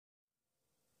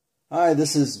Hi,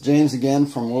 this is James again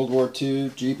from World War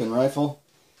II Jeep and Rifle,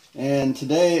 and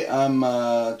today I'm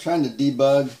trying to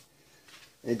debug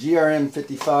a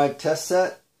GRM-55 test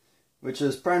set, which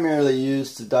is primarily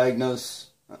used to diagnose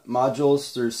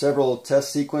modules through several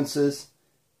test sequences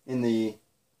in the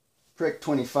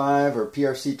PRC-25 or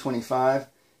PRC-25.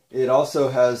 It also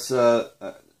has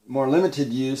more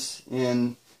limited use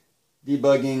in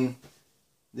debugging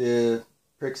the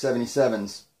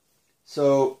PRC-77s.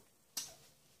 So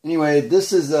anyway,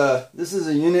 this is a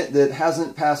unit that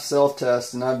hasn't passed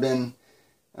self-test, and I've been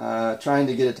trying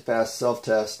to get it to pass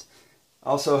self-test. I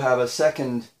also have a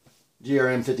second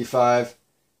GRM-55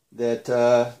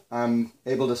 that I'm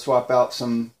able to swap out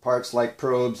some parts like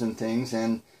probes and things,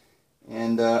 and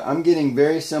I'm getting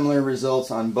very similar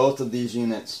results on both of these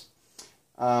units.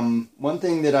 One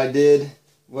thing that I did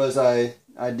was I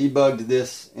debugged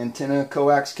this antenna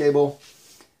coax cable.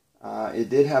 It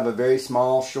did have a very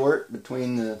small short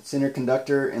between the center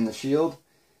conductor and the shield.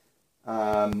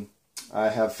 I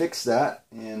have fixed that,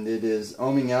 and it is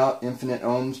ohming out infinite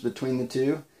ohms between the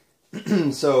two.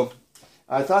 So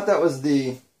I thought that was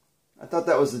the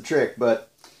trick,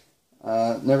 but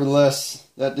nevertheless,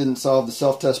 that didn't solve the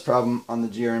self-test problem on the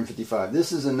GRM-55.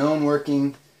 This is a known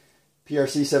working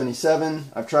PRC-77.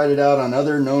 I've tried it out on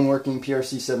other known working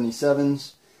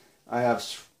PRC-77s. I have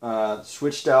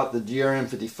switched out the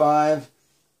GRM-55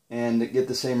 and get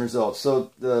the same results.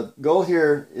 So the goal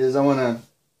here is I want to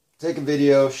take a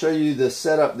video, show you the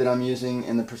setup that I'm using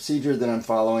and the procedure that I'm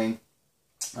following.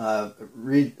 I've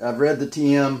read the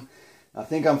TM. I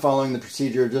think I'm following the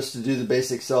procedure just to do the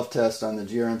basic self-test on the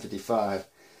GRM-55. I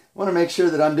want to make sure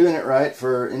that I'm doing it right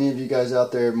for any of you guys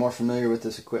out there more familiar with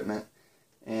this equipment,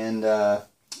 and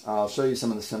I'll show you some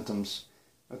of the symptoms.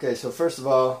 Okay, so first of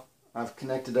all, I've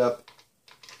connected up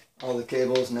all the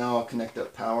cables. Now I'll connect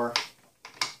up power.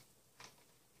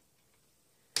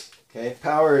 Okay,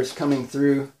 power is coming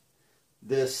through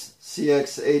this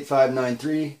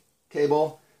CX8593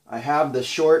 cable. I have the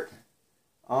short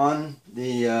on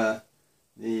the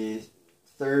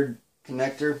third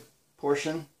connector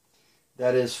portion.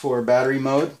 That is for battery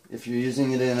mode. If you're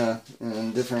using it in a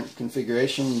different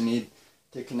configuration, you need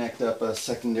to connect up a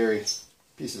secondary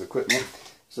piece of equipment.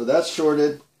 So that's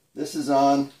shorted. This is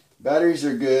on. Batteries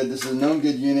are good. This is a known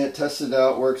good unit. Tested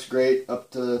out. Works great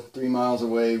up to 3 miles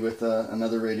away with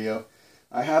another radio.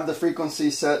 I have the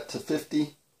frequency set to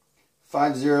 50,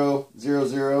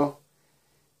 5000,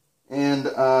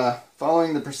 and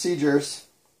following the procedures,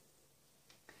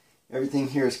 everything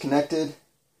here is connected.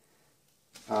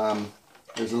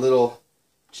 There's a little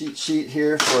cheat sheet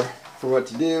here for what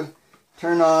to do.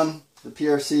 Turn on the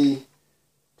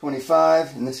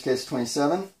PRC-25, in this case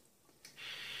 27.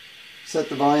 Set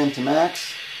the volume to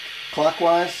max,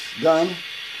 clockwise, done.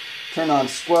 Turn on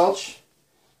squelch.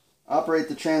 Operate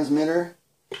the transmitter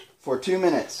for 2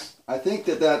 minutes. I think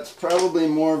that that's probably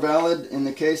more valid in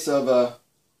the case of a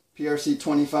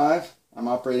PRC-25. I'm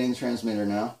operating the transmitter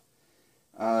now.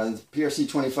 The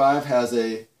PRC-25 has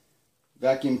a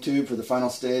vacuum tube for the final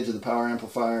stage of the power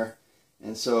amplifier,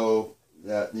 and so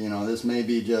that, you know, this may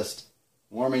be just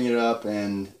warming it up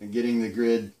and getting the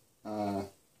grid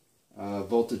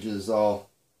voltages all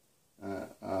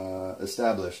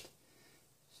established.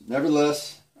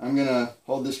 Nevertheless, I'm going to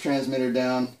hold this transmitter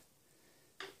down.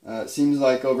 It seems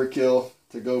like overkill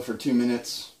to go for 2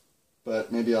 minutes,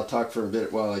 but maybe I'll talk for a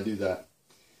bit while I do that.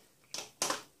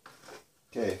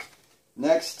 Okay,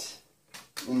 next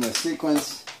in the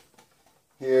sequence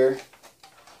here,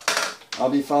 I'll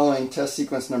be following test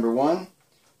sequence number 1.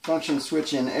 Function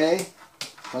switch in A.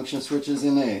 Function switch is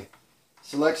in A.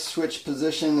 Select switch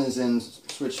position is in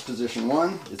switch position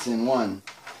 1. It's in 1.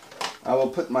 I will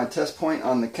put my test point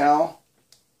on the cal.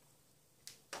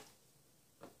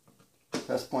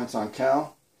 Test point's on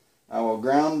cal. I will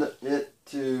ground it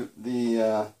to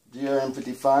the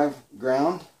GRM-55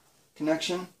 ground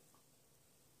connection.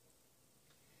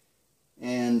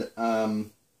 And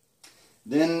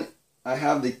then I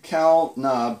have the cal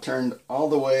knob turned all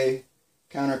the way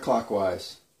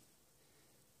counterclockwise.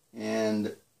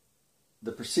 And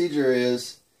the procedure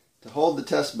is to hold the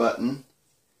test button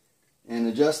and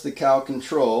adjust the cal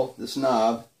control, this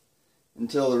knob,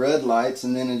 until the red lights,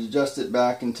 and then adjust it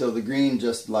back until the green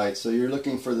just lights. So you're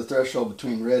looking for the threshold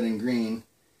between red and green.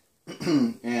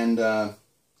 And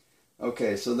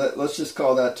okay, so let's just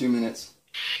call that 2 minutes.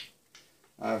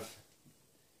 I've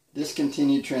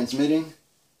discontinued transmitting,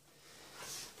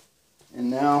 and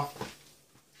now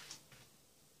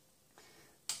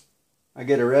I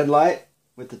get a red light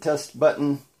with the test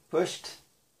button pushed,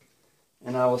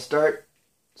 and I will start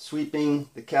sweeping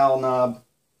the cal knob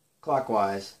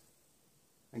clockwise.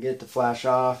 I get it to flash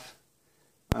off.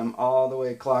 I'm all the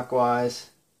way clockwise.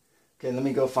 Okay, let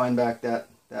me go find back that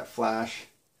flash.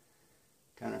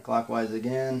 Counterclockwise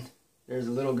again. There's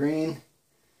a little green.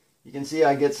 You can see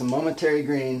I get some momentary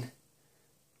green,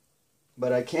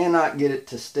 but I cannot get it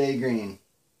to stay green.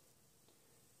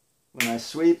 When I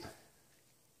sweep,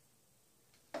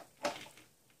 get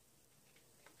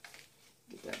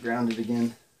that grounded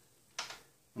again.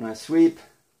 When I sweep,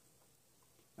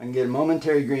 I can get a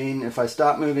momentary green. If I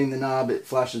stop moving the knob, it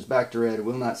flashes back to red. It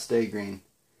will not stay green.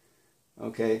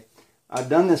 Okay, I've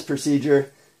done this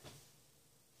procedure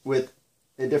with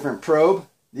a different probe.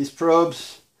 These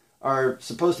probes are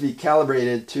supposed to be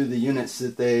calibrated to the units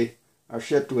that they are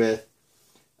shipped with,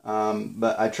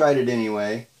 but I tried it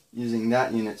anyway using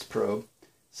that unit's probe.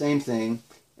 Same thing,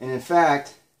 and in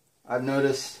fact I've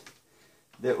noticed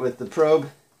that with the probe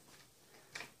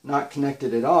not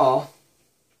connected at all,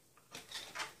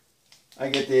 I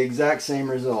get the exact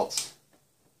same results.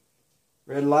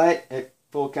 Red light at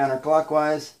full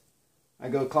counterclockwise. I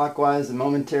go clockwise and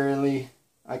momentarily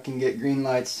I can get green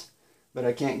lights, but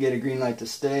I can't get a green light to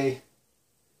stay.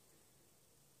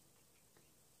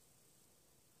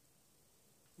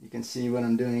 You can see what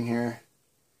I'm doing here.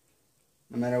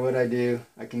 No matter what I do,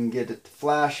 I can get it to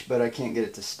flash, but I can't get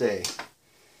it to stay.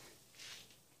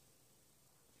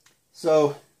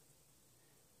 So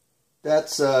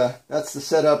that's the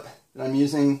setup that I'm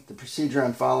using, the procedure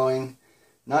I'm following.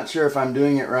 Not sure if I'm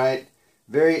doing it right.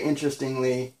 Very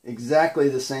interestingly, exactly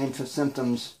the same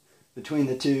symptoms between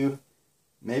the two.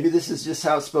 Maybe this is just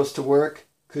how it's supposed to work.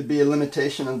 Could be a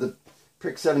limitation of the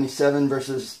PRC-77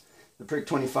 versus the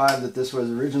PRC-25 that this was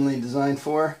originally designed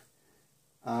for.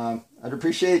 I'd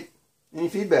appreciate any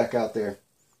feedback out there.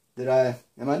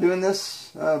 Am I doing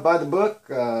this by the book?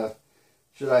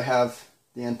 Should I have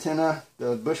the antenna,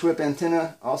 the bush whip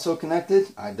antenna, also connected?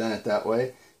 I've done it that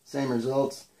way. Same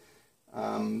results.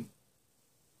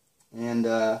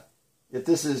 If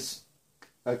this is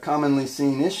a commonly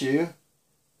seen issue,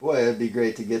 boy, it'd be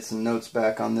great to get some notes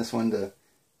back on this one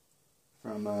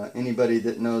from anybody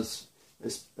that knows a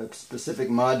specific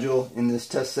module in this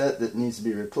test set that needs to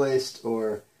be replaced,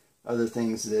 or other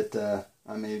things that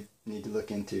I may need to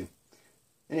look into.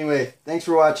 Anyway, thanks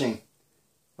for watching.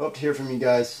 Hope to hear from you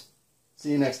guys.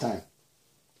 See you next time.